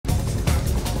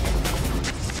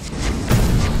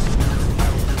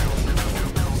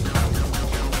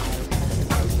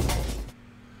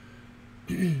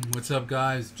What's up,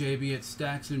 guys? JB at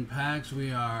Staxx and Packz.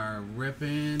 We are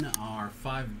ripping our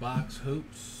 5-box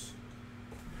hoops.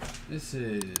 This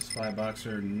is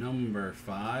 5-boxer number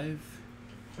 5.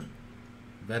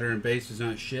 Veteran base does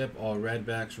not ship. All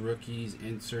redbacks, rookies,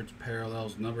 inserts,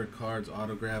 parallels, numbered cards,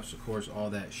 autographs, of course,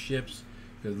 all that ships.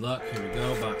 Good luck. Here we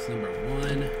go. Box number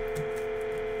 1.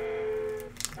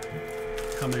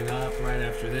 Coming up right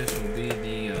after this will be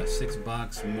the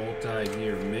 6-box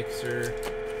multi-year mixer.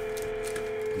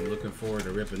 I'm looking forward to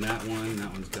ripping that one.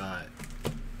 That one's got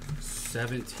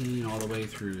 17 all the way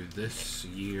through this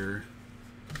year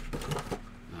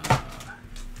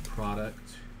product.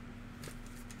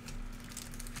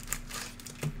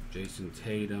 Jason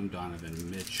Tatum,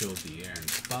 Donovan Mitchell, De'Aaron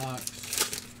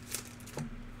Fox,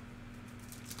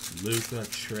 Luka,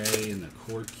 Trey, and the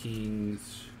Court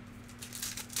Kings.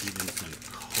 Even some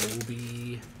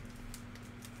Kobe.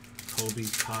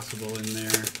 Kobe's possible in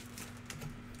there.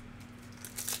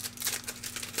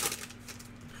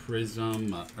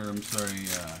 Prism,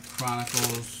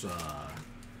 Chronicles,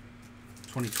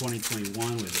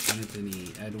 2020-21 with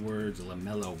Anthony Edwards,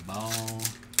 LaMelo Ball.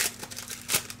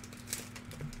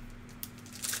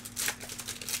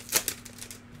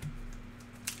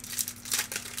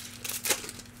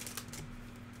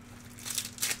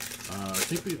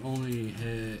 I think we only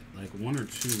hit like 1 or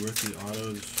 2 rookie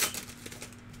autos.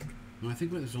 No, I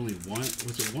think it was only one.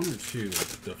 Was it 1 or 2?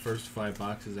 Like the first 5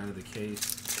 boxes out of the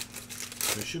case.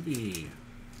 There should be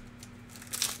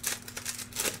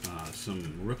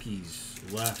some rookies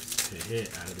left to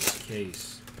hit out of this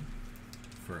case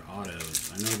for autos.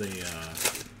 I know they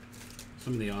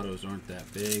some of the autos aren't that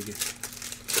big,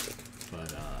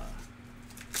 but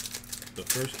the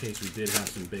first case we did have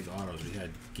some big autos. We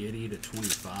had Giddy to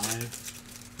 25.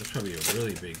 That's probably a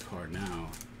really big card now.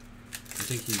 I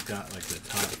think he's got like the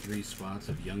top 3 spots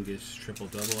of youngest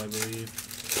triple-double, I believe.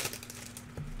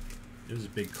 It was a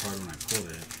big card when I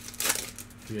pulled it.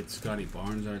 We had Scotty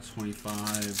Barnes at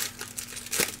 25.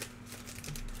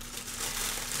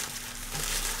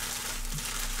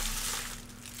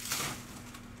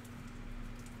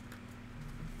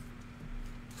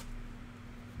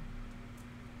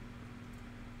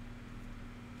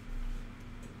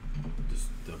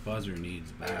 The buzzer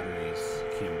needs batteries.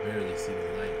 Can barely see the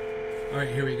light. All right,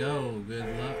 here we go. Good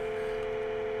luck.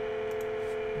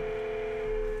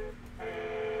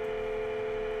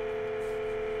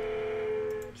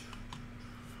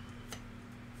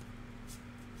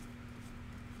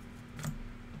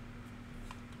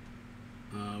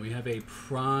 We have a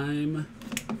prime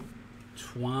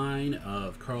twine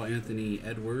of Carl Anthony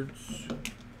Edwards.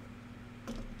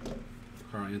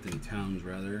 Carl Anthony Towns,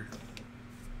 rather.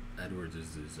 Edwards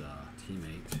is his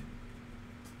teammate.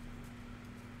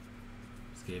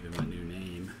 Just gave him a new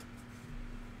name.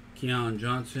 Keon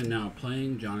Johnson now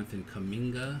playing. Jonathan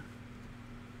Kuminga.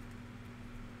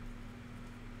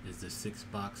 Is the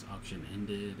 6-box auction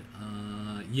ended?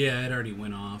 Yeah, it already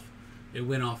went off. It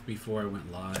went off before I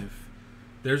went live.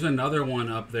 There's another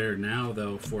one up there now,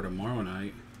 though, for tomorrow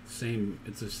night.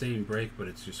 It's the same break, but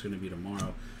it's just going to be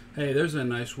tomorrow. Hey, there's a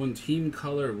nice one. Team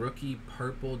color rookie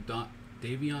purple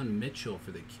Davion Mitchell for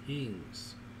the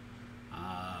Kings.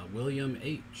 William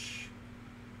H.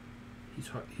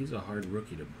 He's a hard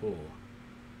rookie to pull.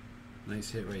 Nice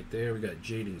hit right there. We got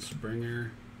Jaden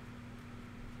Springer.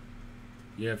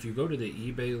 Yeah, if you go to the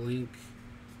eBay link,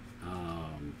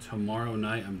 tomorrow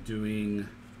night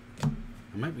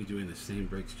I might be doing the same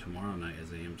breaks tomorrow night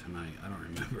as I am tonight. I don't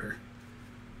remember.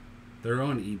 They're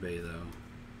on eBay,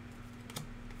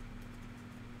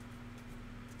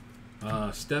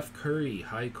 though. Steph Curry,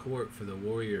 high court for the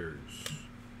Warriors.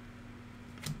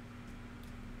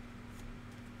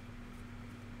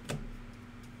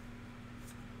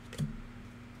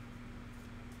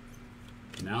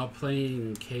 Now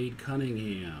playing Cade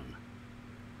Cunningham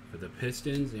for the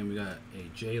Pistons. And we got a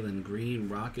Jalen Green,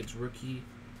 Rockets rookie.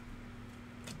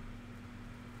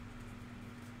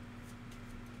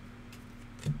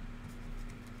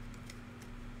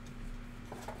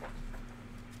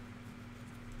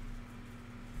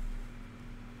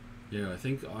 Yeah,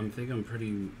 I'm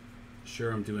pretty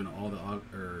sure I'm doing all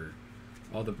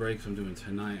the breaks I'm doing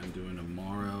tonight. I'm doing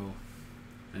tomorrow,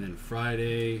 and then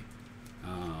Friday.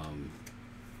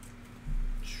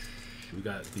 We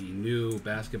got the new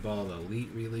Basketball Elite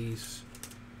release.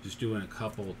 Just doing a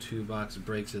couple 2-box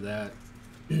breaks of that.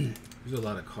 There's a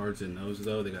lot of cards in those,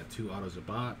 though. They got 2 autos a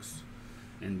box,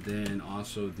 and then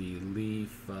also the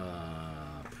Leaf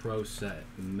Pro Set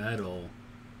Metal,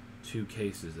 2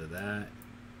 cases of that.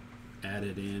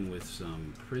 Added in with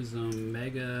some Prism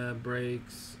Mega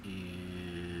breaks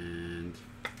and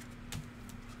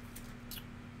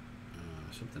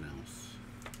something else.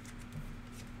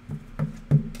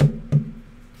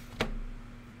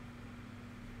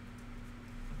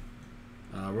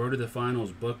 Road to the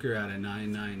Finals, Booker out of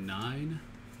 999.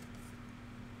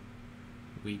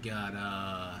 We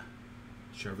got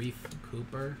Sharif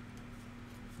Cooper,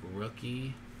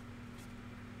 rookie.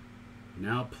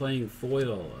 Now playing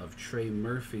foil of Trey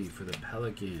Murphy for the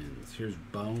Pelicans. Here's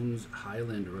Bones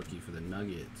Highland, rookie for the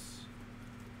Nuggets.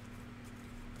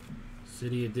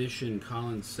 City Edition,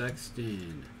 Colin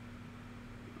Sexton.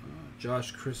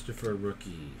 Josh Christopher,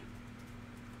 rookie.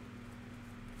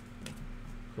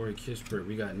 Corey Kispert,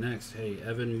 we got next. Hey,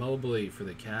 Evan Mobley for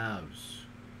the Cavs.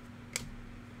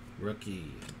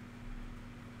 Rookie.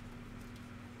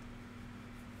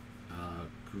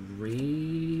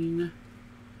 Green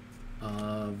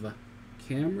of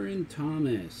Cameron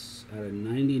Thomas out of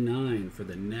 99 for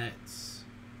the Nets.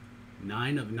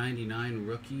 9 of 99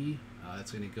 rookie.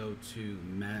 That's going to go to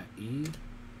Matt E.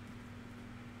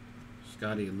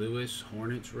 Scotty Lewis,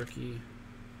 Hornets rookie.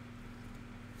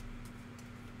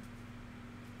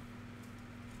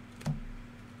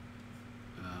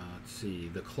 Let's see.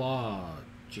 The Claw,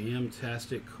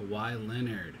 Jam-tastic Kawhi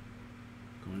Leonard.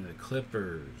 Going to the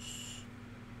Clippers.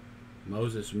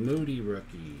 Moses Moody,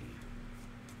 rookie.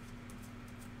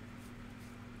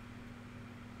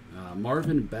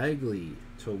 Marvin Bagley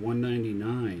to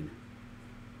 199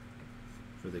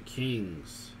 for the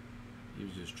Kings. He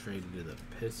was just traded to the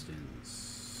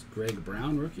Pistons. Greg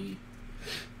Brown, rookie.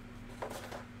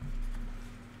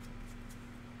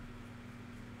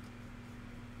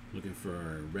 Looking for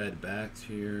our red backs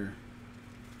here.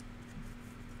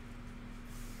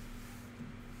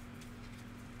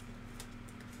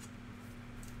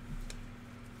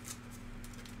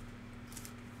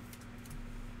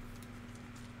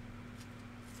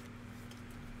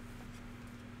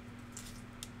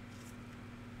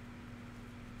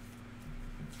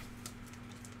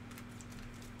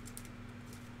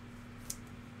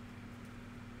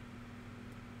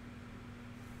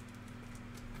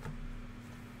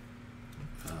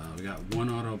 We got one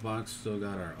auto box, still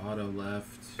got our auto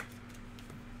left.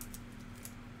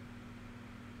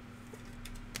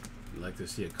 I'd like to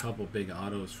see a couple big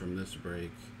autos from this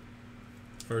break.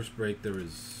 First break there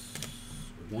was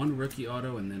one rookie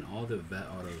auto, and then all the vet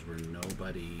autos were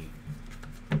nobody.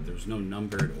 There was no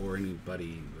numbered or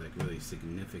anybody like really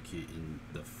significant in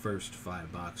the first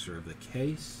 5-boxer of the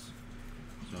case.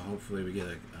 So hopefully we get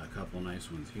a couple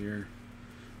nice ones here.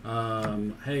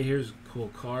 Hey, here's a cool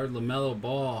card. LaMelo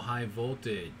Ball, high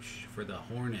voltage for the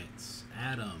Hornets.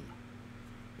 Adam.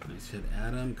 Nice hit,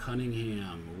 Adam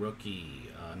Cunningham, rookie.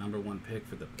 #1 pick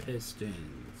for the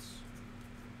Pistons.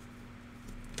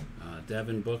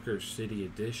 Devin Booker, City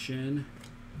Edition.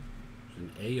 There's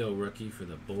an AO rookie for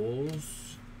the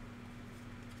Bulls.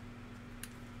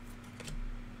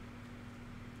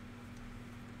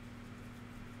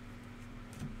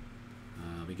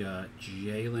 We got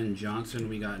Jalen Johnson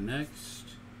we got next.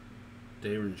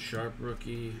 Darren Sharp,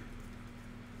 rookie.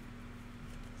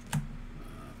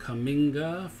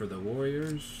 Kuminga for the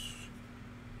Warriors.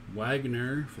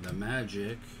 Wagner for the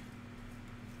Magic,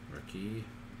 rookie.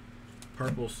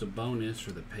 Purple Sabonis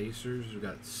for the Pacers. We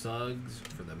got Suggs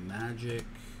for the Magic.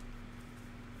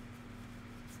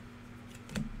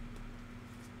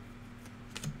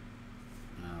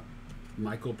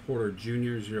 Michael Porter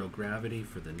Jr. Zero Gravity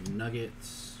for the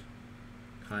Nuggets.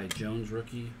 Kai Jones,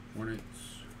 rookie,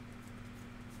 Hornets.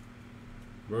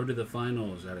 Road to the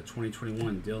Finals out of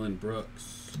 2021, Dylan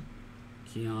Brooks.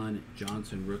 Keon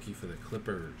Johnson, rookie for the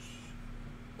Clippers.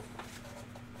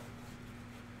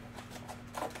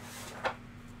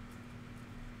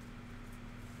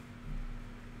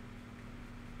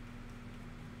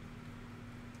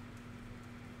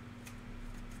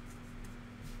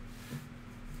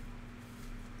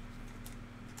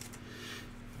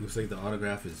 Looks like the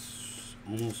autograph is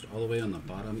almost all the way on the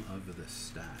bottom of the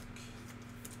stack.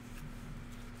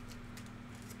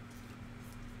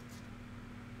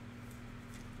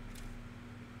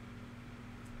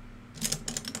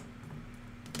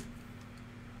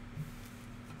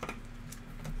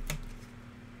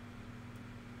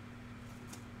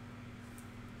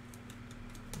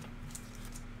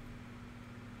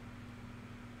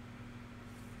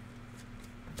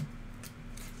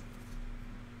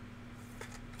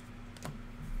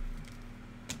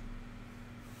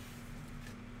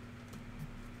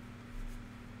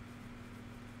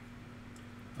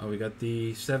 Oh, we got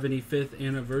the 75th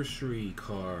anniversary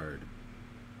card.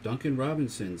 Duncan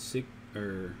Robinson,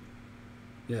 64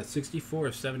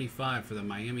 of 75 for the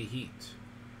Miami Heat.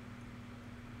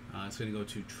 It's going to go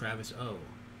to Travis O.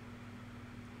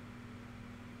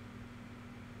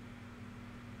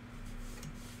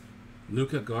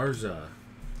 Luka Garza.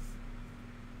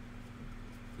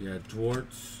 Yeah,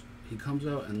 Dwartz. He comes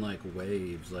out in like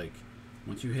waves. Like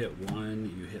Once you hit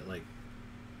one, you hit like,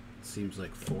 seems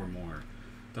like 4 more.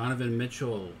 Donovan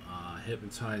Mitchell,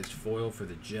 hypnotized foil for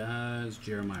the Jazz.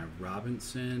 Jeremiah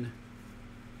Robinson.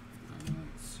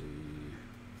 Let's see.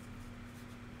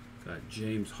 Got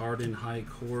James Harden, high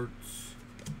courts.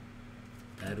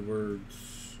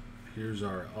 Edwards. Here's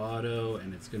our auto,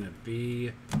 and it's going to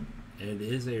be, it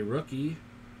is a rookie.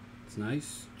 It's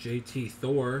nice. JT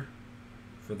Thor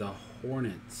for the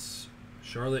Hornets.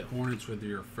 Charlotte Hornets with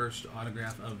your first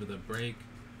autograph of the break.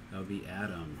 That would be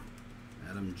Adam.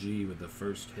 Adam G with the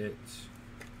first hit.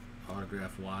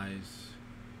 Autograph-wise.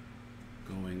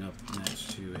 Going up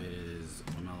next to his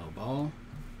LaMelo Ball.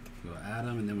 Go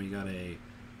Adam, and then we got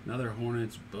another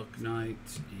Hornets, Book Knight,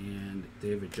 and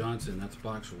David Johnson. That's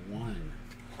box 1.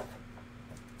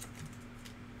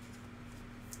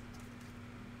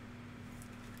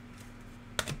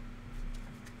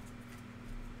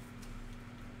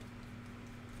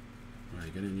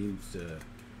 Alright, gonna need to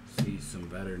see some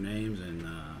better names and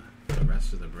the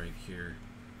rest of the break here.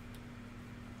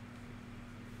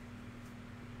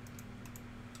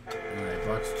 Alright,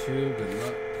 box 2, good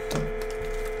luck.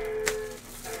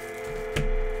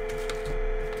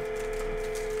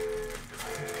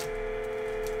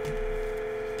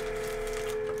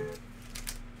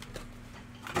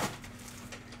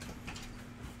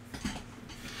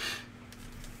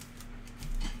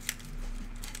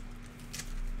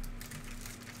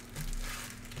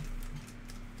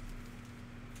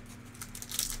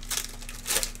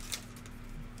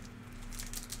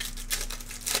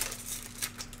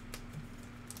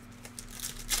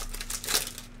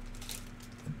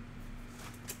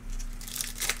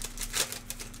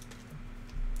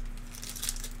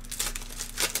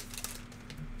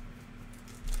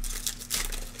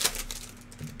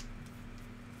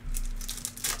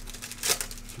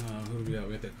 Who do we got?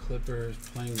 We got the Clippers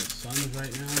playing the Suns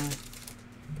right now.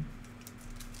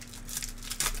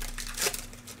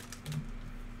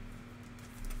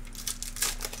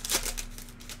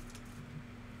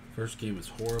 First game was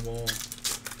horrible.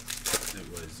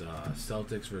 It was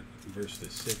Celtics versus the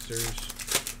Sixers.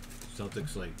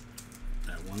 Celtics, like,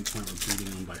 at one point were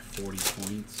beating them by 40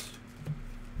 points.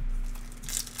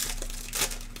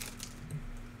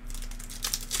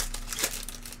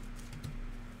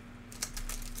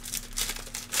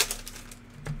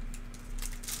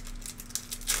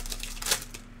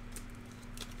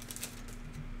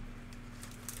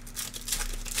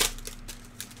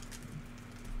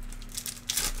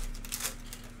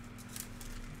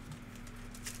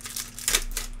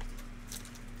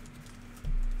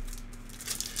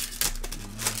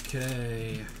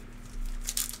 Okay.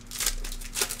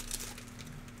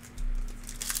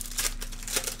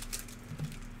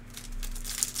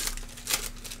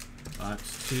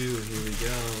 Box 2, here we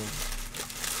go.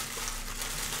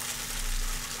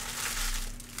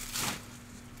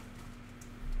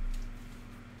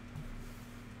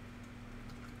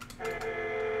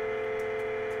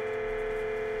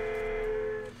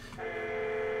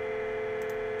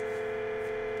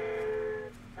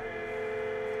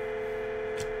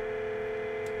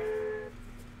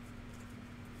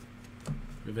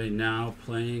 Everybody now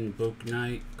playing Book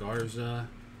Knight, Garza,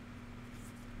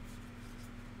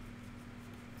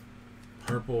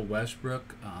 Purple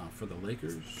Westbrook for the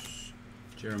Lakers,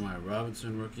 Jeremiah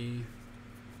Robinson rookie,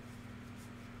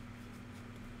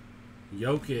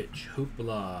 Jokic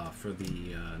Hoopla for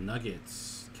the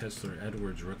Nuggets, Kessler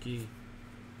Edwards rookie,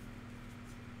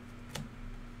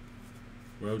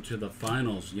 Road to the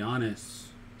Finals, Giannis,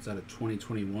 it's out of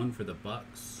 2021 for the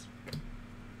Bucks,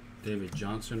 David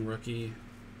Johnson rookie.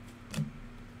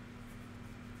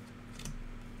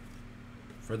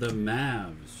 For the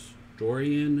Mavs,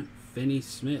 Dorian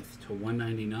Finney-Smith to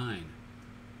 199.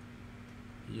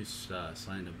 He just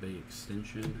signed a big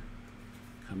extension.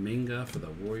 Kuminga for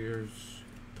the Warriors.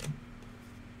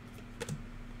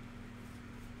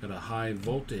 Got a high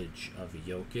voltage of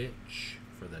Jokic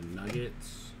for the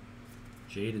Nuggets.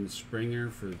 Jaden Springer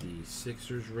for the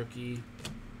Sixers rookie.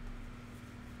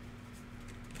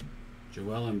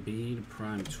 Joel Embiid,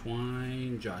 Prime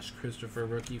Twine. Josh Christopher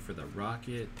rookie for the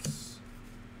Rockets.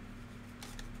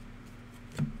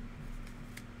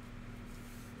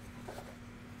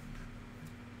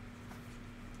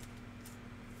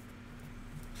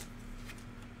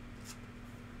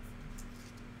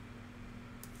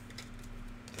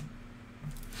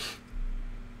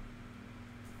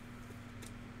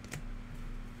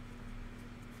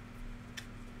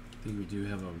 I think we do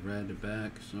have a red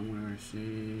back somewhere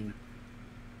seen.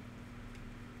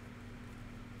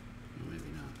 Oh, maybe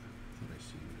not. I thought I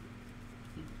seen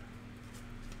it.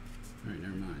 Alright,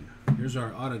 never mind. Here's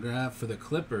our autograph for the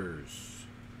Clippers.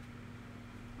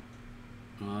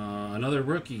 Another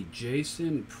rookie,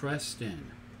 Jason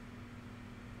Preston.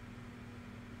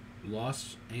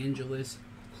 Los Angeles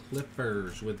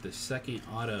Clippers with the second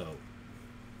auto.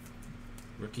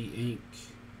 Rookie ink.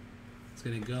 It's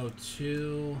going to go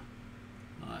to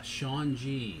Sean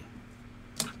G.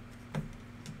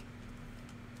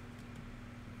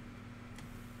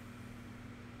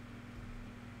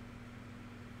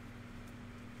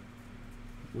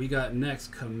 We got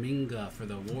next Kuminga for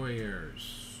the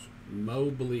Warriors.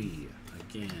 Mobley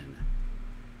again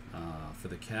for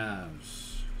the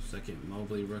Cavs. Second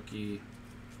Mobley rookie.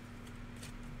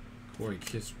 Corey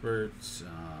Kispert,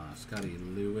 Scotty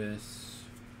Lewis.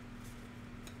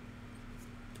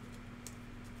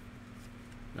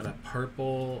 Got a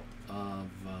purple of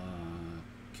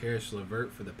Karis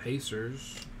LeVert for the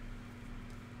Pacers.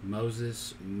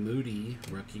 Moses Moody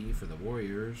rookie for the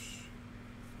Warriors.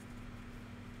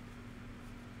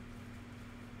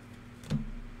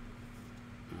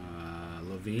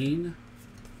 Levine.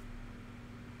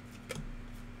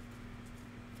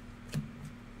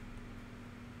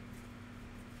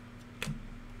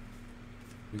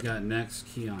 We got next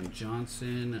Keon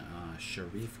Johnson,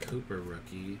 Sharif Cooper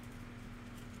rookie.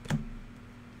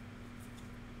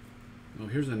 Oh,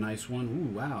 here's a nice one.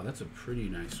 Ooh, wow, that's a pretty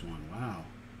nice one. Wow.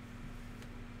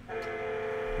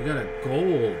 We got a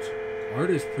gold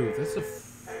artist proof. That's the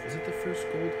is it the first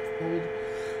gold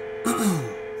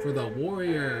for the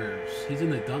Warriors? He's in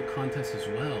the dunk contest as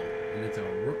well, and it's a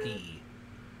rookie.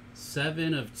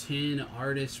 7 of 10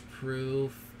 artist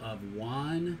proof of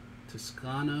Juan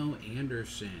Toscano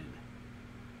Anderson.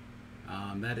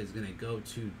 That is going to go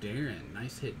to Darren.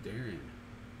 Nice hit, Darren.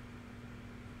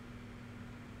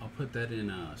 I'll put that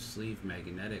in a sleeve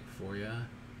magnetic for you.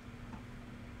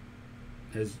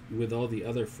 As with all the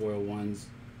other foil ones,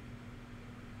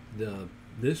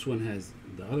 this one has,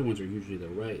 the other ones are usually the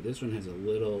right. This one has a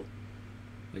little,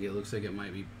 like it looks like it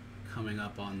might be coming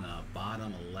up on the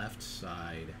bottom left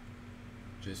side.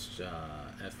 Just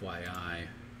FYI.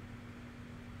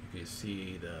 You can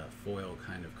see the foil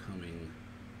kind of coming.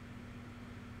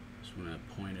 Just want to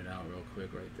point it out real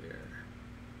quick right there.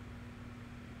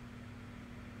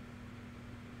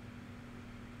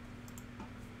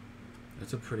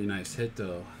 That's a pretty nice hit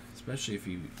though, especially if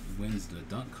he wins the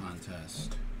dunk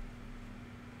contest.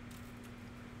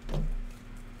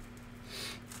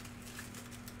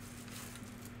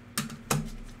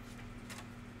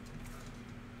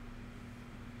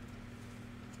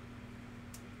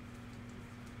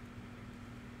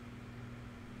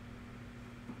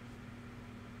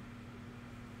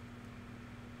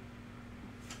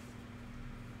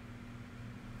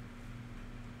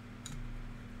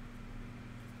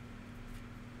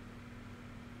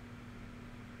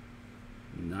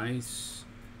 Nice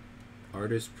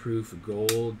artist proof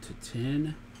gold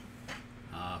 /10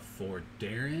 for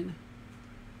Darren.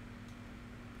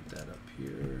 Put that up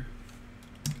here.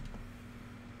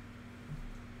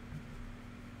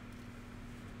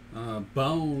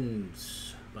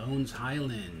 Bones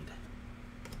Highland.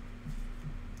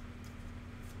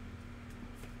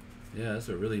 Yeah, that's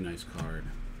a really nice card.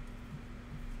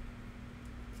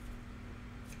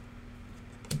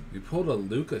 We pulled a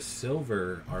Luka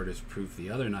Silver artist proof the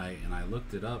other night, and I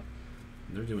looked it up.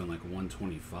 They're doing like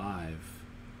 125.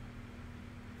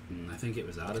 And I think it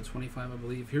was out of 25, I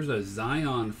believe. Here's a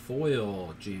Zion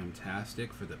foil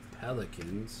Jamtastic for the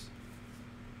Pelicans.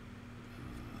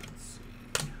 Let's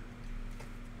see.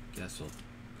 Guess I'll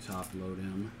top load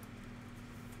him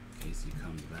in case he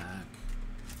comes back.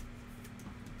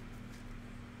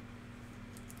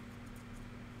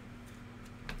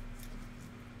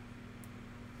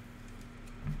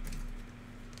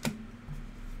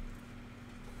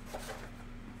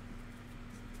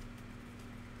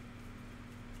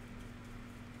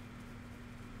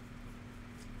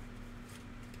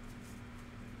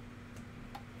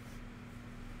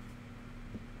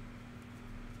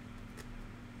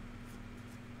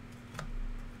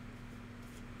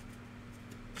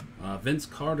 Vince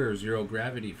Carter, Zero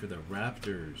Gravity for the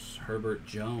Raptors. Herbert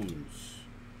Jones.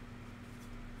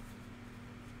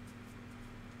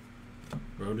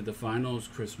 Road to the Finals,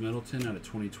 Chris Middleton out of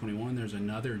 2021. There's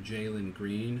another Jalen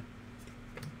Green,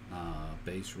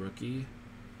 base rookie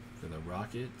for the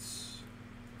Rockets.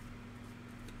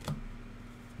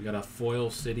 We got a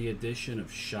Foil City edition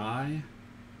of Shy,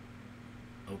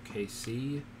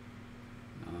 OKC.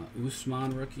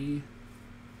 Usman rookie.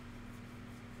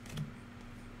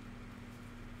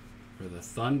 For the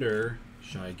Thunder,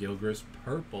 Shai Gilgeous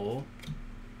purple.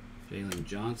 Jalen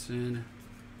Johnson.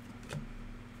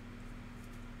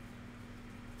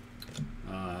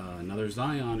 Another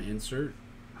Zion insert.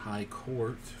 High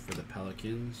Court for the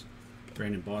Pelicans.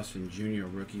 Brandon Boston Jr.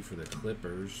 rookie for the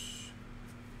Clippers.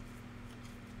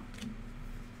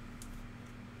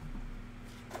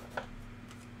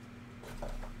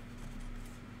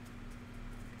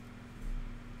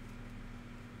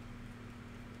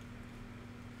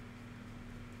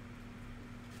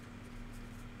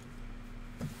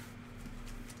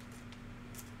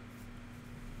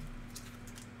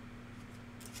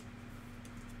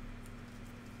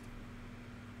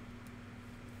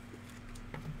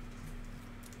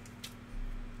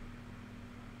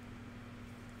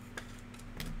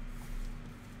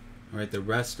 All right, the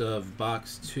rest of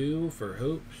box 2 for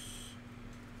Hoops.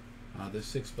 The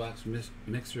 6-box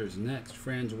mixer is next.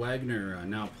 Franz Wagner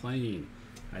now playing.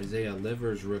 Isaiah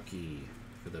Livers rookie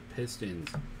for the Pistons.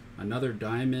 Another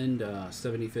Diamond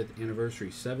 75th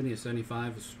anniversary, 70 of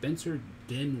 75. Spencer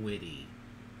Dinwiddie.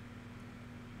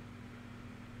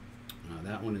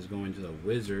 That one is going to the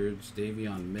Wizards.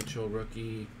 Davion Mitchell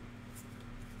rookie.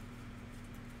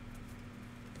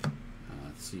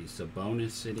 Let's see, Sabonis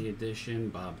City Edition,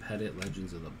 Bob Pettit,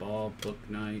 Legends of the Ball, Book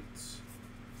Nights.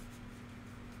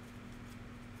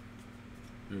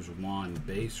 There's Juan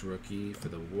Base rookie for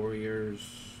the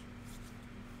Warriors.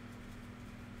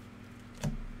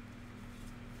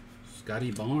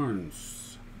 Scotty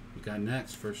Barnes. We got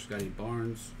next for Scotty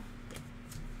Barnes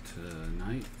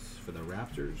tonight for the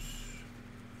Raptors.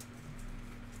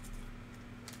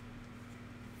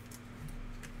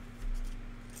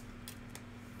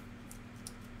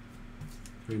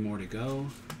 Three more to go.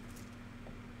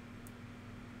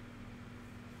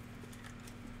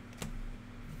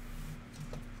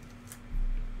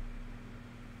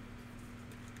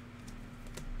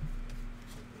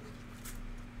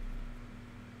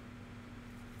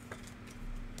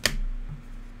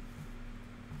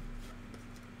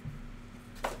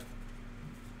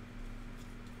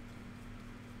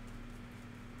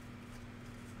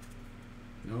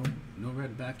 No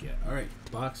red back yet. All right,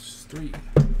 box 3.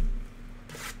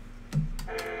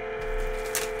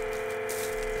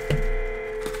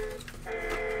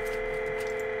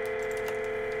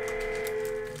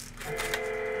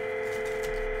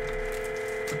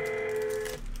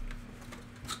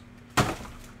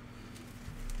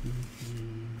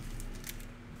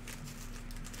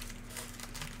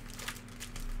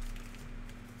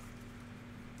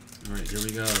 All right, here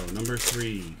we go. Number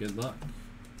 3. Good luck.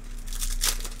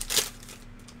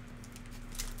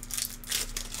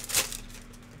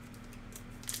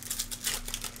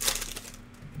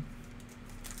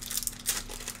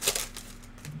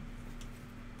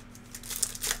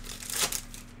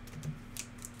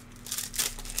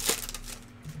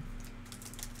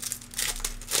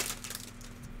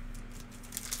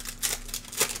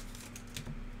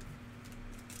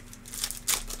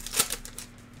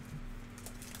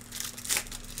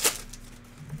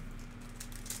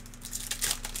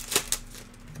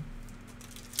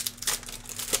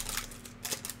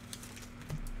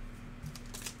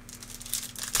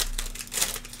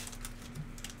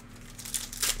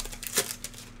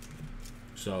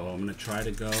 So I'm going to try to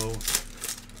go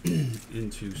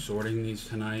into sorting these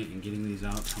tonight and getting these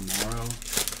out tomorrow,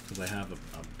 because I have a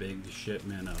big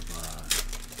shipment of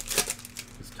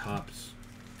this Topps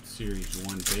Series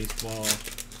 1 baseball.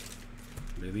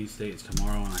 Release date is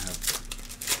tomorrow, and I have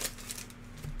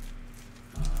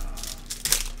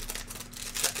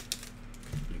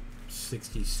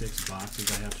 66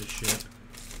 boxes I have to ship.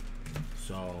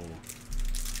 So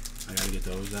I gotta get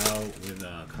those out with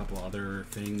a couple other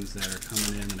things that are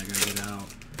coming in that I gotta get out.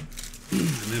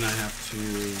 And then I have to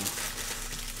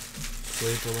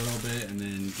sleep a little bit and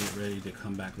then get ready to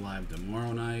come back live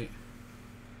tomorrow night.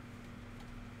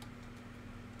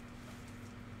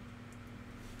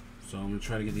 So I'm gonna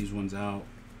try to get these ones out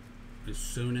as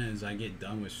soon as I get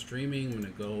done with streaming. I'm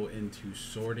gonna go into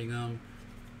sorting them,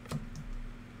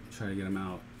 try to get them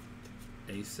out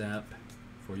ASAP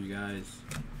for you guys.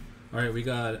 All right, we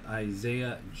got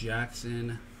Isaiah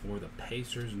Jackson for the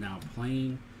Pacers now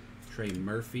playing. Trey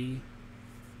Murphy.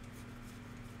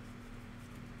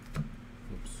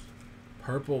 Oops.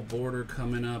 Purple border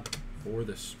coming up for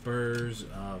the Spurs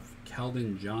of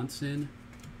Keldon Johnson.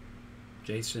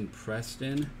 Jason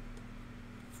Preston.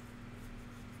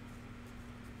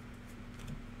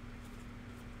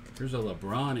 Here's a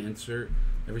LeBron insert.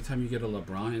 Every time you get a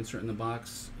LeBron insert in the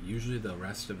box, usually the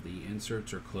rest of the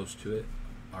inserts are close to it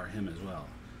are him as well.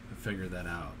 I figured that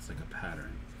out. It's like a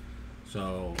pattern.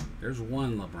 So there's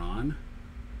one LeBron.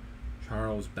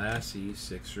 Charles Bassey,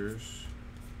 Sixers.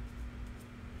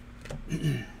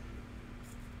 You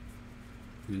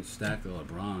can stack the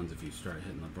LeBrons if you start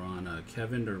hitting LeBron.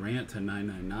 Kevin Durant to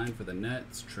 999 for the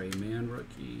Nets. Trey Mann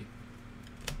rookie.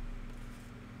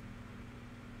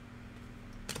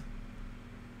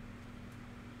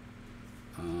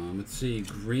 Let's see,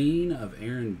 green of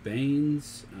Aaron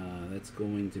Baines. That's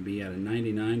going to be out of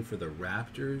 99 for the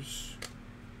Raptors.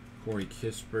 Corey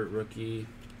Kispert, rookie.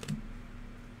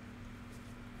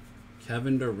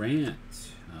 Kevin Durant,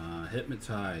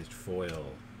 hypnotized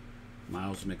foil.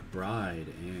 Miles McBride,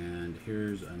 and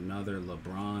here's another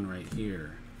LeBron right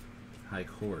here. High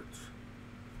court.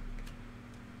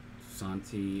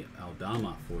 Santi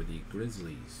Aldama for the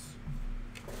Grizzlies.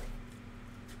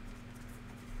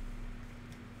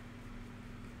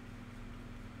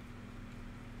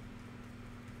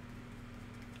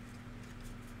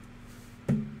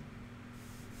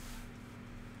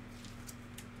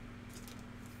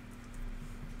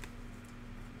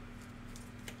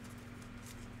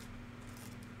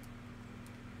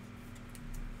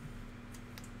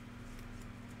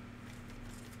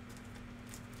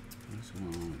 What's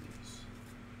going on with these?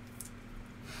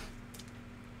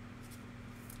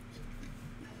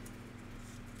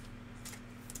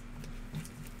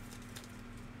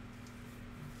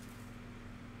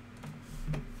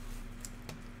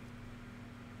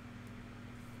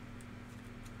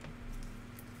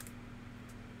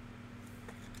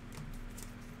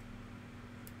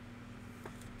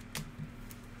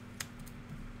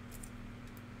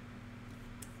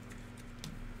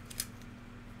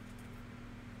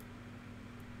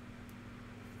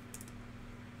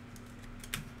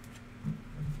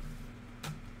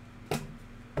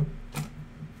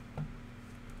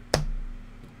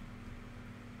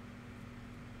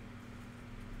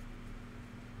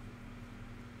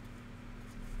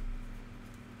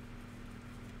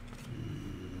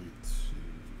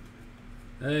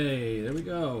 Hey, there we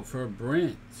go for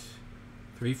Brent.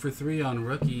 3 for 3 on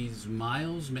rookies.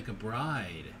 Miles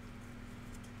McBride.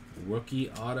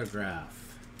 Rookie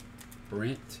autograph.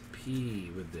 Brent P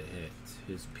with the hit.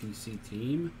 His PC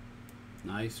team.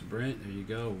 Nice, Brent. There you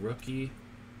go. Rookie.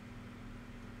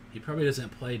 He probably doesn't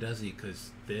play, does he? Because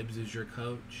Thibs is your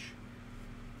coach.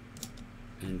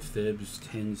 And Thibs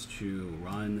tends to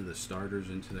run the starters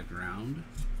into the ground.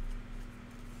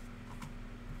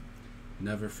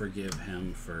 Never forgive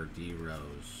him for D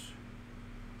Rose.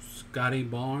 Scotty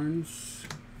Barnes,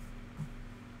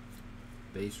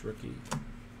 base rookie.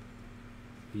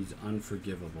 He's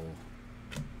unforgivable.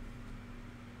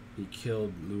 He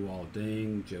killed Luol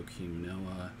Deng, Joakim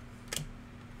Noah,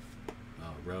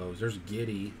 Rose. There's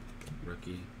Giddey,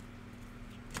 rookie.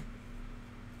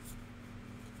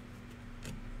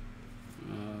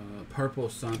 Purple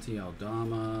Santi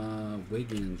Aldama,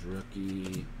 Wiggins,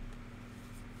 rookie.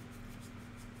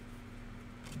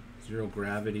 Zero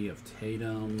Gravity of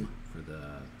Tatum for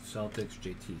the Celtics,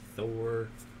 JT Thor.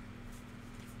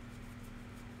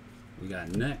 We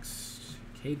got next,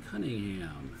 Cade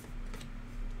Cunningham,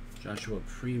 Joshua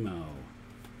Primo.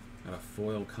 Got a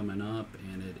foil coming up,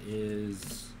 and it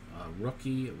is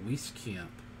rookie Wieskamp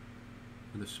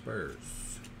for the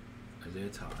Spurs, Isaiah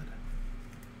Todd.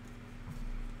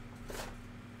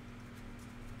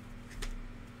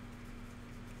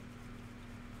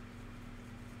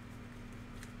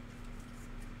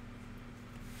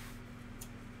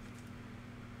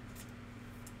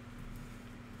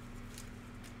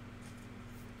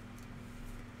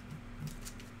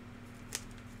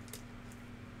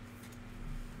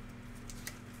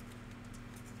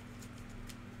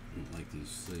 These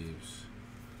sleeves.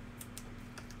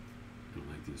 I don't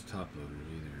like these top loaders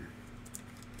either.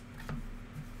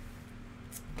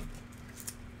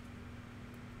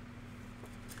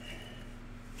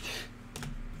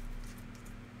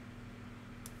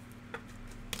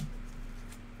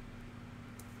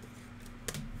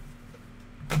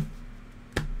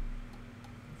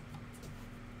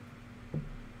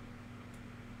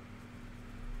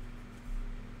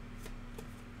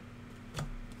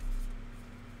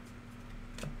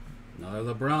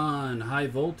 Another LeBron, high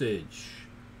voltage.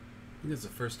 I think it's the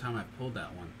first time I've pulled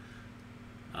that one.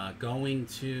 Going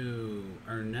to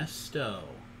Ernesto.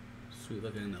 Sweet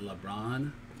looking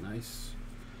LeBron. Nice.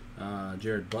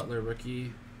 Jared Butler,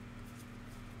 rookie.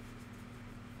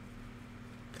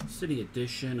 City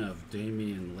edition of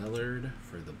Damian Lillard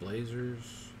for the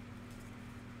Blazers.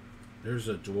 There's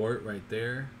a Dwart right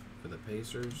there for the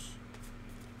Pacers.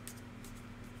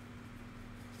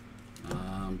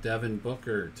 Devin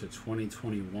Booker to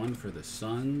 2021 for the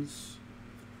Suns.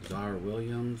 Zara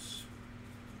Williams.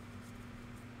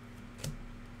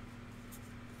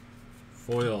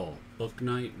 Foil Book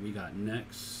Night we got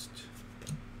next.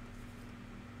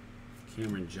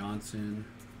 Cameron Johnson.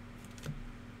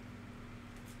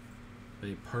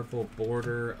 A purple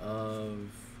border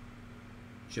of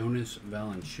Jonas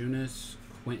Valanciunas.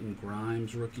 Quentin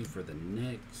Grimes, rookie for the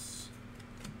Knicks.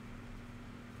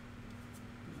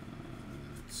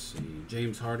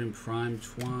 James Harden Prime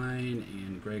Twine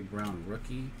and Greg Brown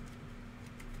Rookie.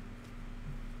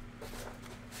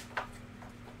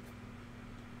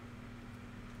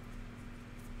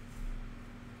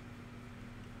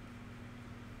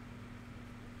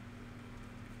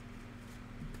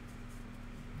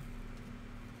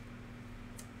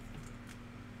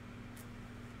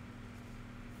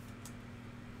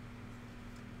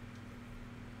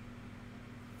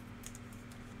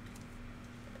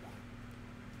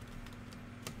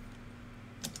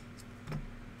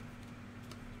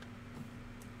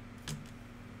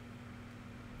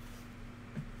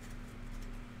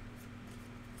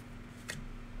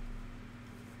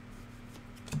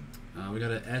 We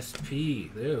got an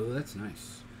SP. Ew, that's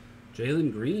nice.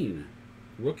 Jalen Green,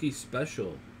 rookie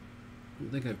special. I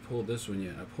don't think I've pulled this one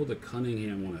yet. I pulled the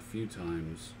Cunningham one a few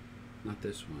times. Not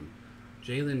this one.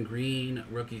 Jalen Green,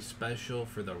 rookie special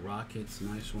for the Rockets.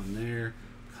 Nice one there.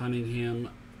 Cunningham,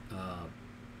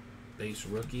 base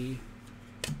rookie.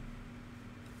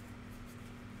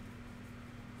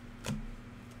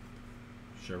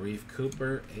 Sharif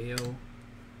Cooper, AO.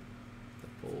 The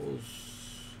Bulls.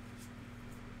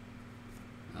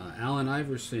 Allen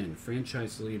Iverson,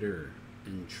 franchise leader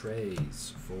in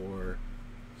trays for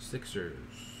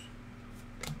Sixers.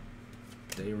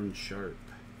 Daron Sharp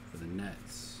for the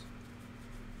Nets.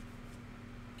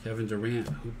 Kevin Durant,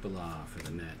 Hoopla for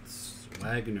the Nets.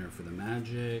 Wagner for the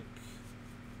Magic.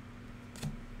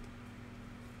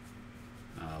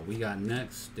 We got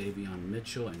next Davion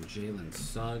Mitchell and Jalen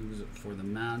Suggs for the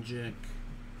Magic.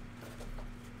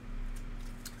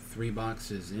 3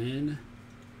 boxes in.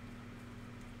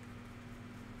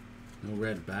 No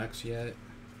red backs yet.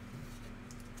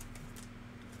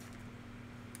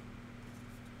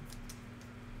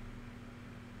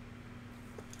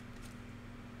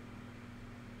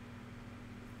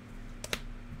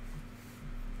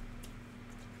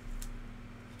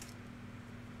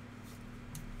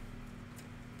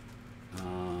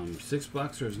 Six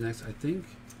boxers next. I think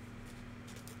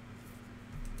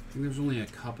there's only a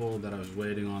couple that I was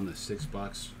waiting on the 6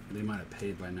 box. They might have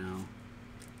paid by now.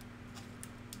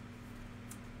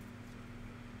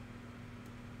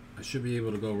 I should be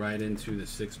able to go right into the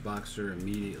 6 boxer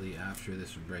immediately after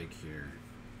this break here.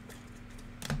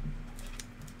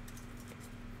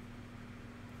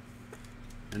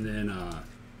 And then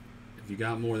if you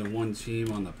got more than one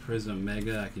team on the Prism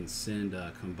Mega, I can send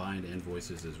combined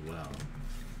invoices as well.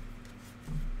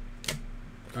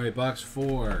 All right, box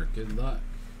 4. Good luck.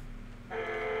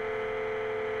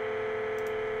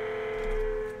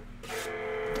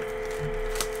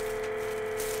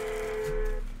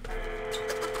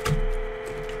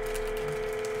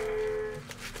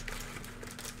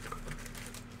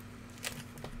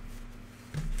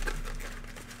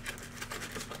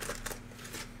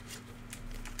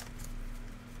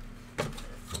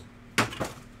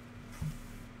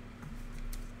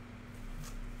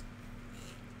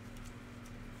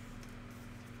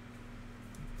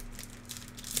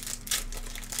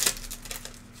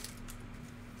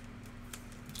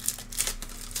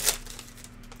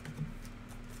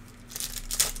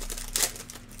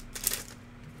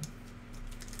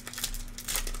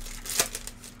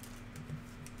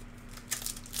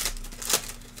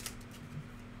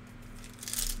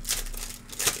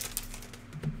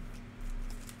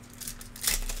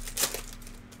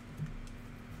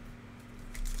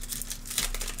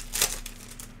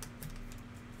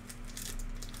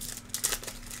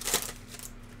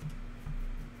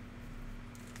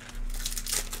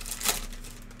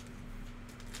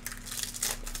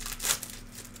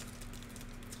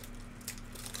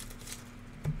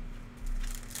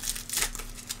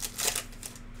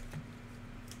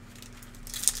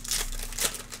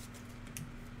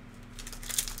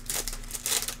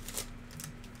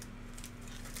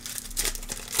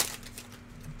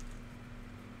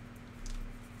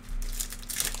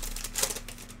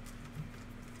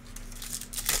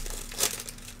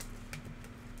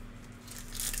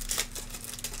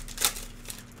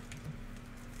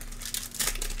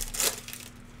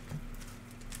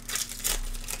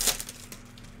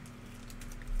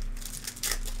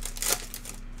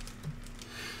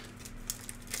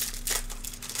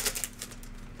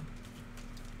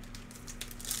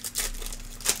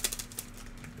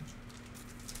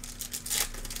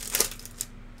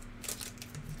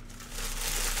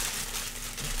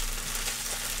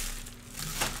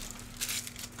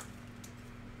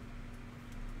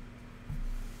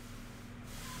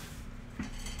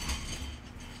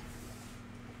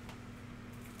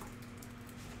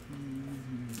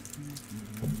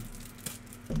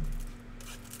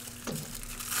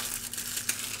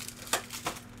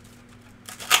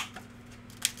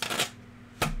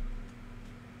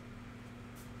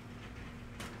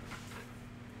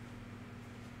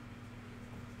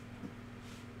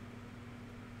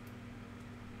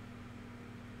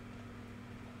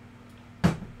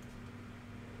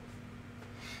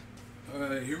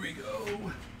 Alright, here we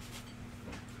go.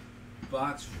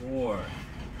 Box 4.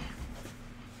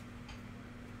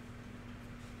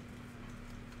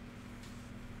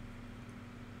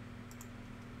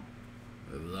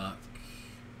 Good luck.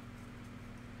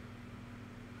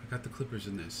 I got the Clippers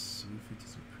in this.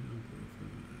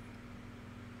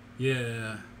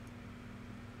 Yeah.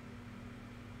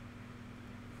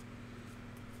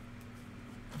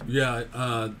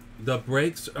 Yeah, the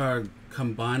breaks are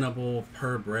combinable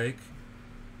per break.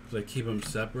 So I keep them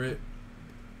separate.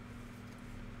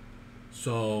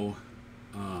 So,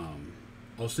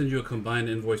 I'll send you a combined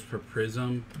invoice per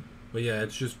prism. But yeah,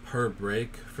 it's just per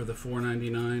break for the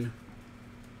 $4.99.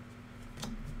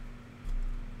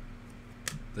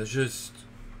 That's just,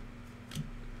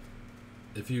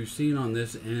 if you've seen on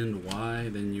this end why,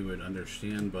 then you would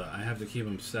understand. But I have to keep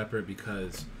them separate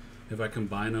because if I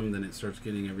combine them, then it starts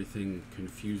getting everything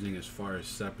confusing as far as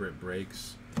separate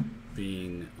breaks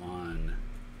being on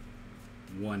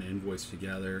one invoice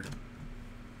together.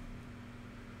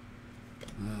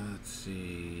 Let's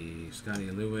see,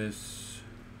 Scotty Lewis.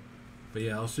 But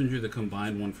yeah, I'll send you the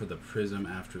combined one for the Prism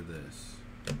after this.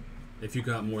 If you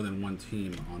got more than one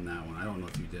team on that one. I don't know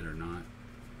if you did or not.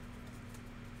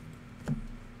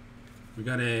 We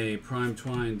got a Prime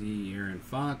Twine D. Aaron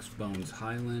Fox, Bones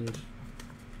Highland.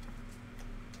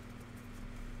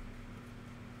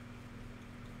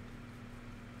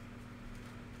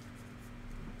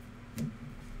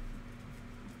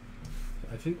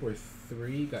 I think we're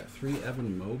got three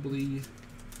Evan Mobley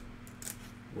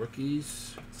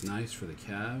rookies. It's nice for the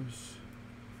Cavs.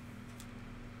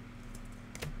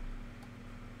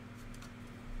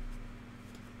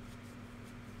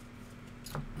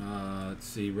 Let's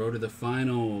see, Road to the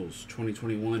Finals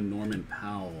 2021, Norman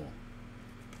Powell.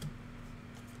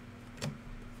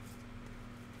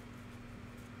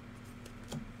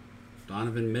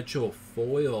 Donovan Mitchell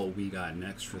foil we got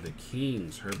next for the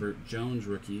Kings. Herbert Jones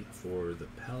rookie for the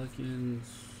Pelicans.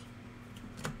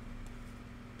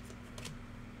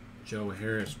 Joe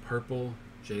Harris purple.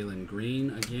 Jalen Green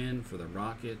again for the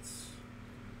Rockets.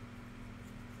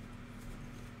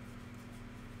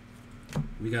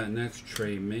 We got next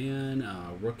Trey Mann,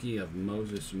 rookie of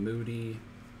Moses Moody.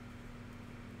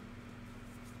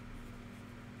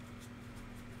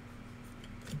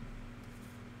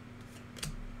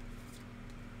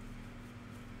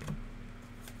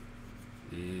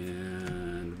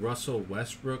 And Russell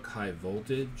Westbrook, high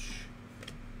voltage.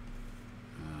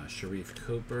 Sharif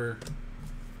Cooper.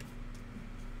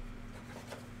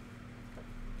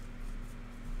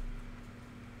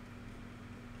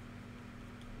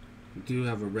 We do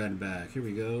have a red back. Here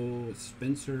we go.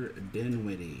 Spencer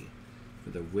Dinwiddie for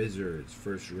the Wizards.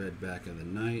 First red back of the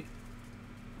night.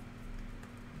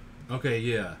 Okay,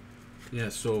 yeah. Yeah,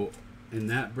 so in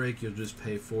that break, you'll just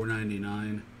pay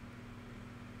 $4.99.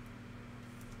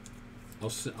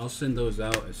 I'll send those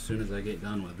out as soon as I get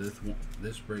done with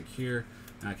this break here.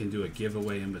 And I can do a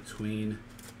giveaway in between.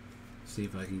 See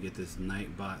if I can get this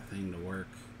Nightbot thing to work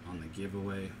on the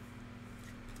giveaway.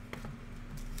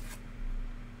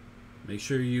 Make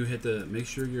sure you make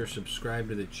sure you're subscribed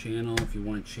to the channel if you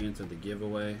want a chance at the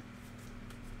giveaway.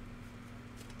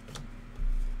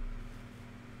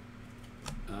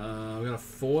 We got a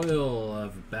foil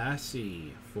of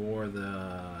Bassie for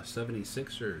the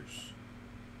 76ers.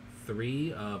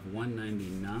 3 of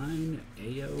 199.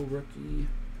 AO rookie.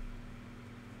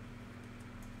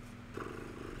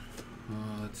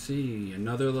 Let's see.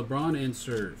 Another LeBron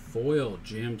insert. Foil.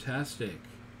 Jamtastic.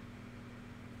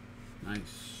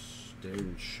 Nice.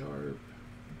 Darren Sharp.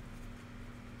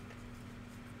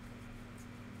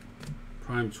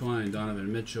 Prime Twine.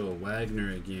 Donovan Mitchell.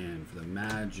 Wagner again for the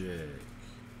Magic.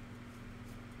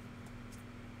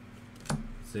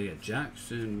 Isaiah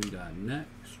Jackson. We got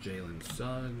next. Jalen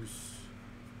Suggs.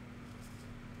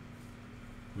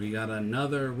 We got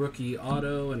another rookie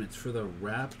auto, and it's for the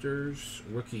Raptors.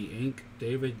 Rookie ink,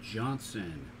 David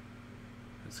Johnson.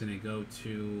 That's going to go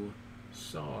to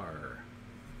SAR.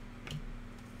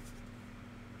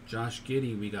 Josh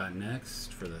Giddey we got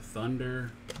next for the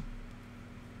Thunder.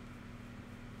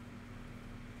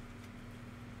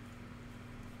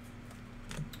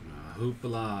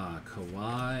 Hoopla,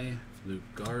 Kawhi, Luke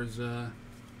Garza.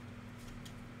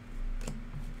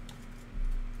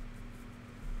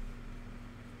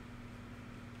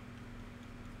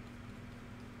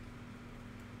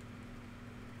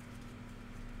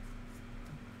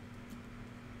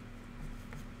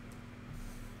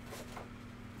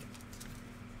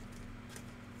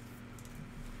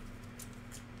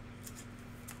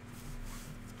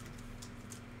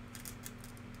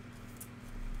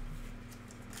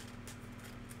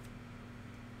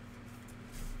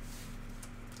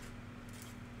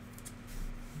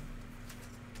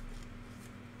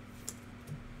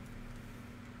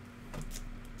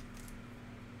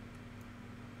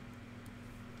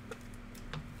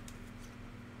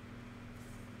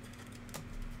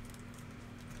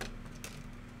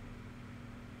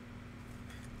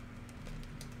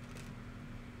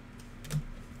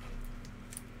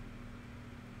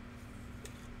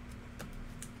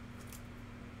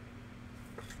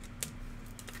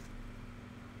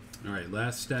 All right,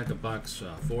 last stack of box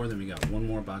 4. Then we got one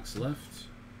more box left.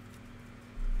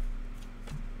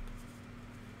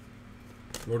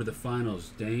 Road to the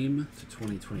finals. Dame to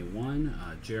 2021.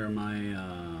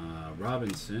 Jeremiah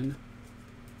Robinson.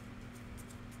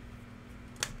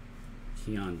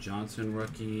 Keon Johnson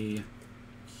rookie.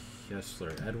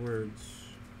 Kessler Edwards.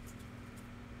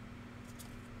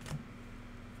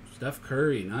 Steph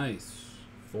Curry, nice.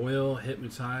 Foil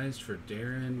hypnotized for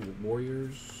Darren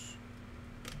Warriors.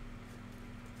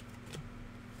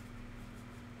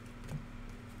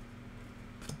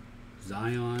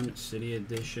 Zion City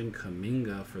Edition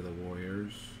Kuminga for the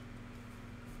Warriors.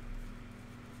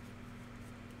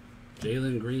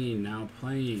 Jalen Green now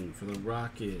playing for the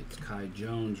Rockets. Kai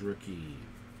Jones rookie.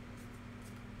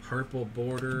 Purple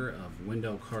border of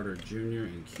Wendell Carter Jr.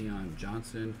 and Keon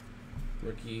Johnson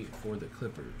rookie for the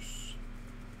Clippers.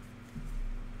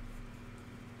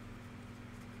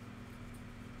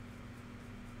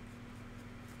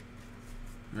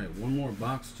 All right, one more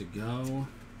box to go.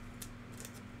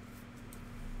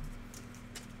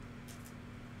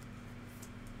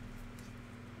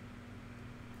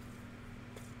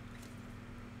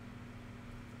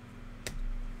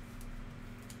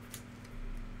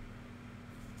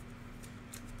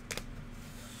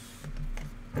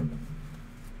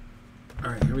 All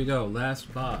right, here we go.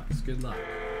 Last box. Good luck.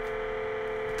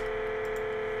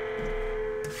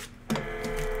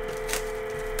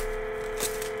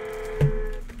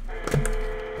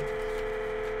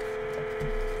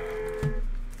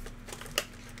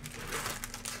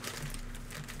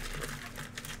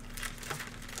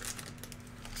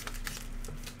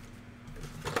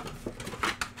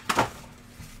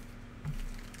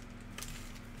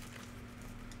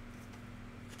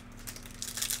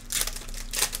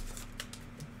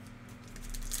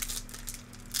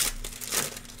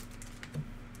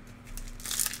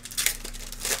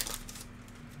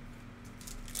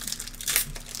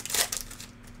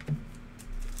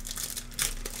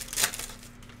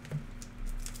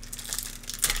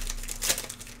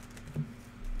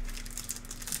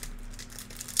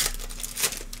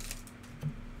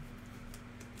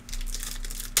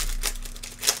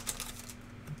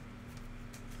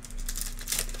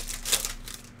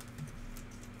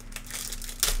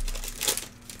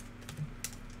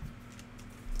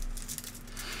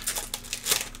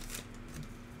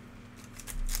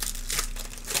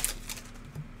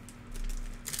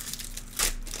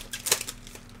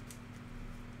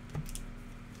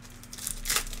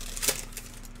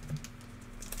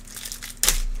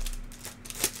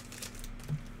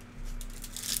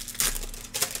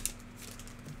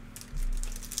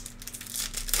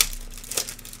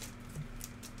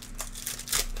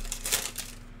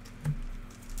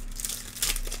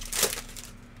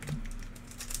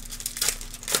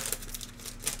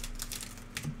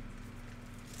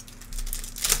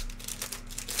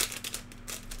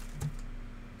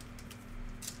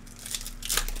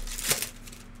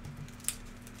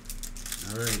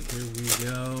 All right, here we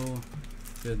go.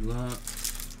 Good luck.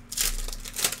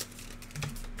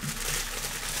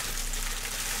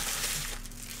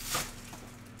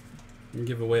 I'm gonna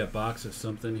give away a box of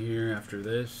something here after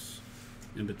this.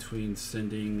 In between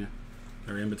sending,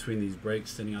 or in between these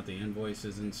breaks, sending out the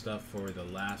invoices and stuff for the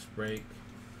last break.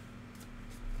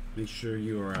 Make sure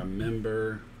you are a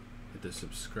member. Hit the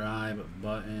subscribe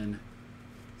button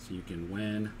so you can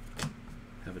win.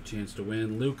 Have a chance to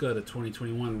win. Luka, the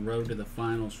 2021 Road to the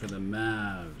Finals for the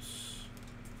Mavs.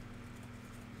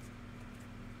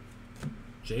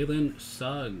 Jalen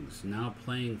Suggs, now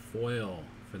playing foil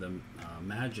for the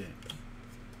Magic.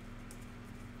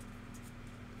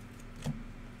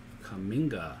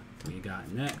 Kuminga, we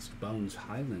got next. Bones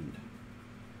Highland.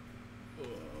 Oh,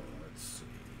 let's see.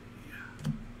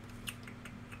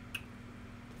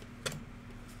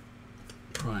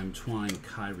 Prime Twine,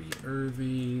 Kyrie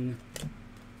Irving.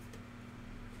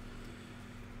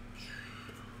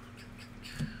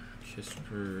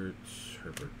 Kispert,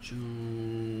 Herbert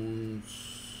Jones.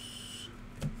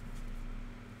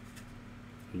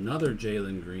 Another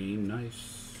Jalen Green.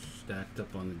 Nice. Stacked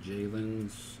up on the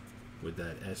Jalens with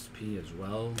that SP as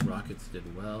well. Rockets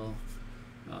did well.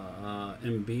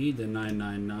 Embiid, the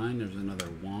 999. There's another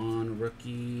Juan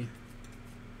rookie.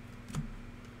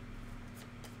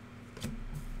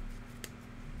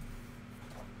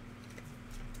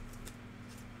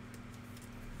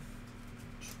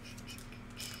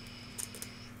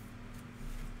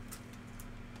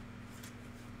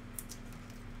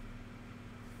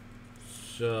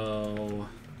 So,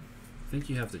 I think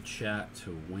you have to chat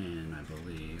to win, I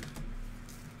believe.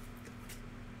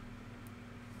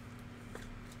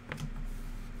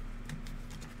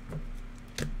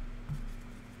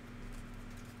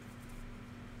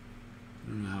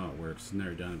 works.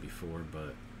 Never done it before,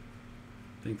 but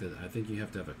I think you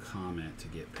have to have a comment to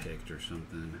get picked or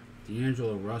something.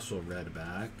 D'Angelo Russell red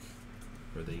back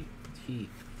for the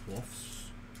T-Wolves.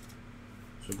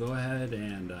 So go ahead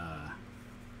and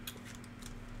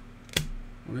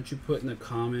why don't you put in the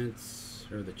comments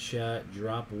or the chat,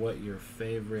 drop what your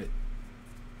favorite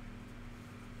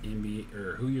NBA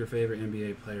or who your favorite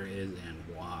NBA player is and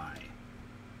why.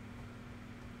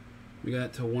 We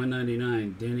got to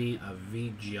 199, Denny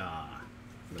Avdija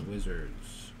for the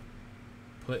Wizards.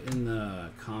 Put in the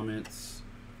comments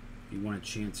if you want a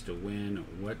chance to win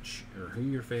or who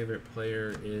your favorite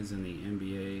player is in the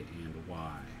NBA and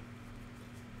why.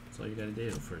 That's all you got to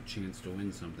do for a chance to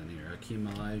win something here. Hakeem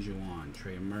Olajuwon,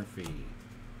 Trey Murphy.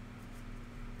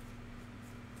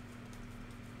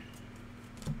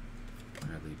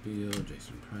 Bradley Beal,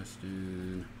 Jason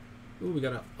Preston. Ooh, we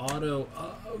got an auto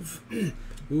of...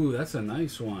 Ooh, that's a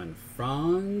nice one.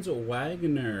 Franz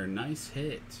Wagner. Nice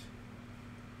hit.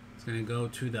 It's going to go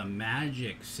to the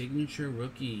Magic Signature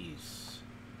Rookies.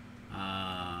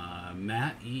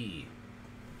 Matt E.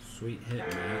 Sweet hit,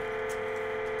 Matt.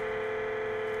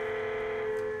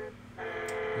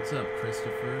 What's up,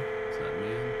 Christopher? What's up,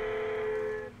 man?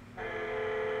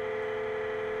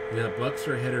 Yeah, Bucks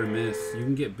are hit or miss. You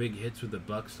can get big hits with the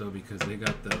Bucks, though, because they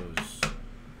got those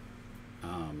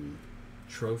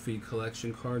trophy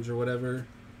collection cards or whatever.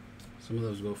 Some of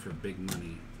those go for big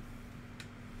money.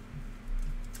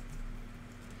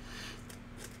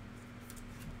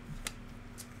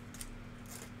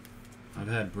 I've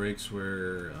had breaks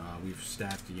where we've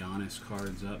stacked Giannis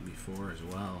cards up before as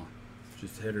well.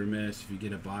 Just hit or miss. If you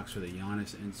get a box with a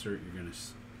Giannis insert, you're going to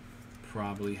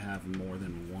probably have more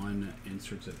than one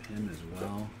inserts of him as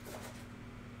well.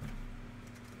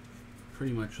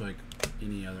 Pretty much like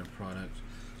any other product.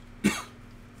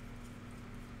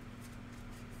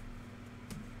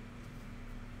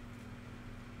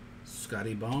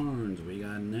 Scotty Barnes, we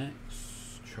got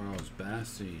next. Charles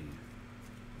Bassey.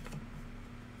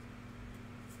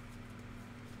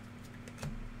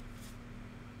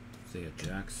 Isaiah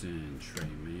Jackson, Trey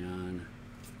Mann.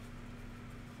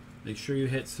 Make sure you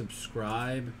hit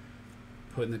subscribe.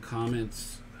 Put in the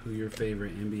comments who your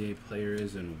favorite NBA player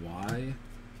is and why.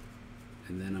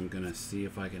 And then I'm going to see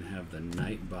if I can have the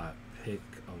Nightbot pick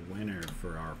a winner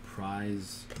for our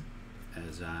prize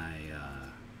as I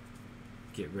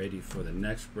get ready for the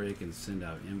next break and send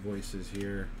out invoices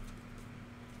here.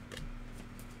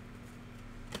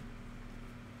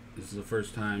 This is the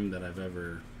first time that I've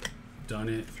ever done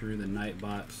it through the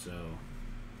Nightbot, so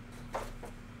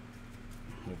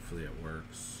hopefully it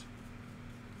works.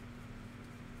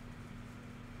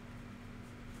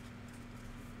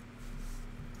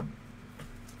 So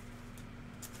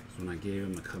when I gave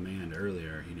him a command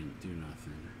earlier, he didn't do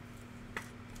nothing.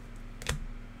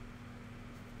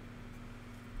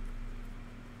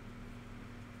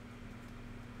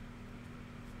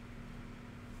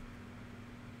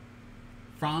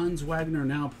 Franz Wagner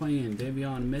now playing.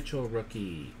 Davion Mitchell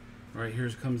rookie. All right, here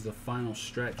comes the final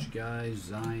stretch, guys.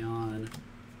 Zion.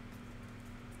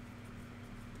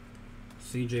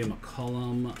 CJ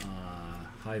McCollum.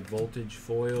 High voltage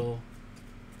foil.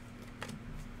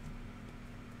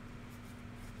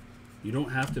 You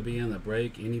don't have to be on the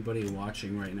break. Anybody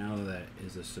watching right now that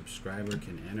is a subscriber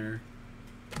can enter.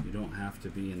 You don't have to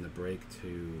be in the break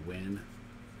to win.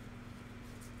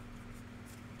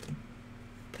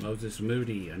 Moses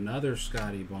Moody, another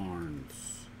Scotty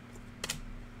Barnes.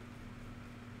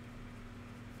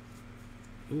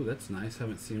 Ooh, that's nice.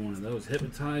 Haven't seen one of those.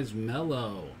 Hypnotized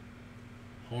Mellow.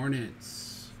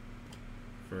 Hornets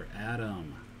for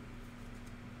Adam.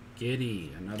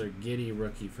 Giddey, another Giddey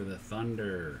rookie for the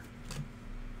Thunder.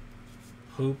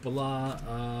 Hoopla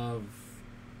of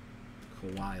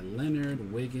Kawhi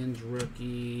Leonard, Wiggins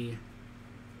rookie.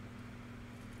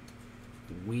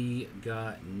 We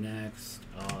got next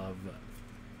of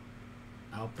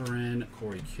Alperen,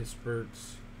 Corey Kispert,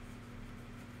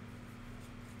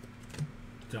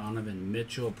 Donovan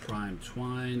Mitchell, Prime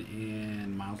Twine,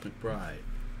 and Miles McBride.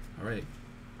 All right.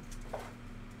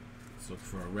 Let's look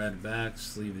for a red back,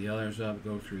 sleeve the others up,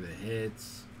 go through the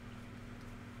hits.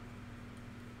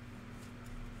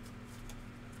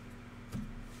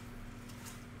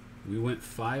 We went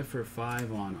 5 for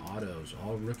 5 on autos,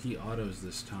 all rookie autos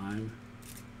this time.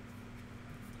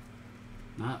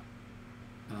 Not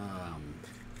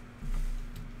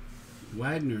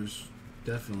Wagner's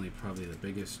definitely probably the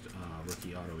biggest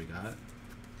rookie auto we got,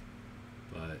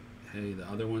 but hey, the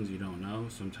other ones you don't know.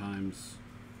 Sometimes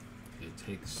it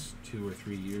takes 2 or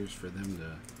 3 years for them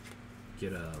to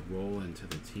get a roll into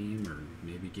the team or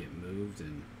maybe get moved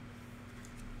and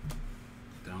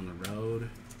down the road.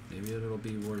 Maybe it'll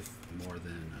be worth more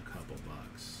than a couple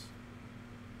bucks.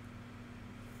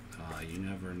 You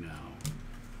never know.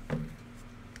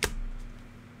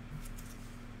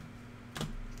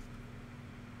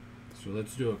 So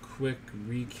let's do a quick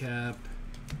recap.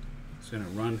 Just gonna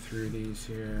run through these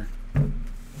here.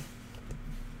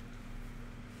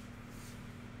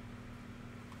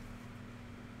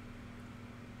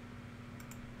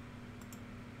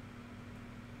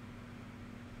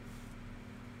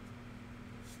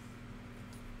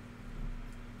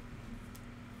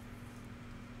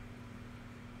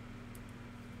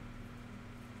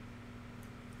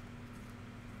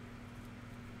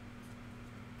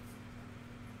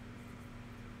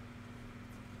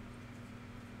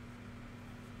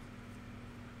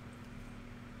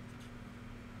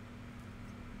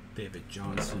 David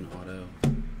Johnson auto.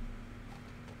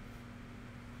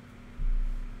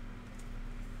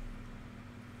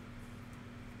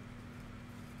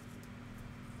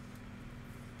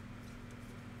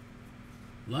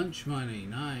 Lunch money,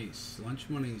 nice. Lunch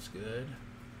money's good.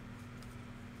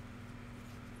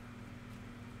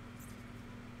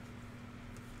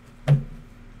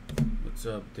 What's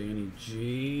up, Danny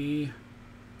G?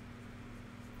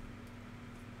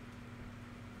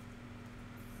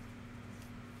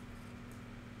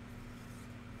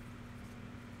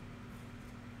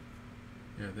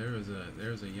 Yeah,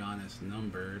 there's a Giannis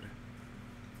numbered.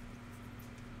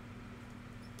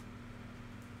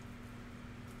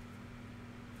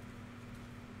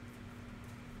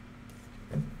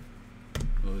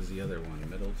 What was the other one?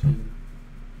 Middleton.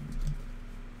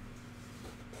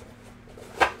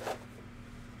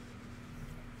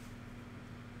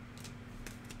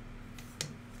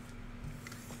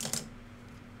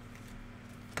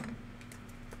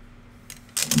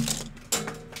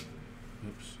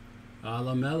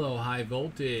 LaMelo, high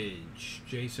voltage.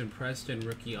 Jason Preston,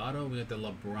 rookie auto. We got the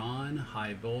LeBron,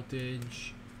 high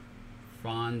voltage.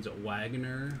 Franz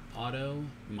Wagner, auto.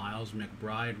 Miles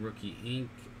McBride, rookie ink.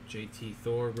 JT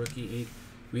Thor, rookie ink.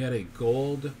 We had a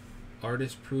gold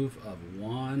artist proof of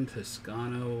Juan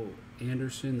Toscano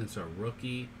Anderson. That's a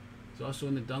rookie. He's also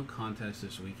in the dunk contest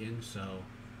this weekend. So,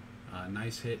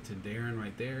 nice hit to Darren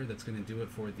right there. That's going to do it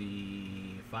for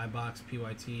the 5-box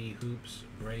PYT Hoops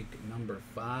break number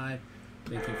 5.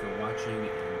 Thank you for watching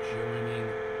and joining.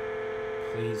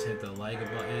 Please hit the like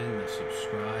button, the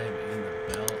subscribe, and the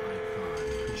bell icon.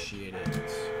 Appreciate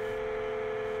it.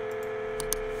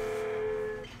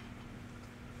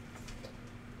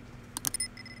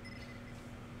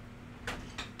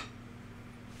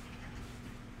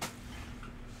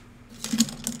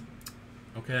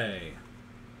 Okay.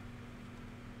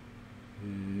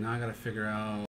 Now I gotta figure out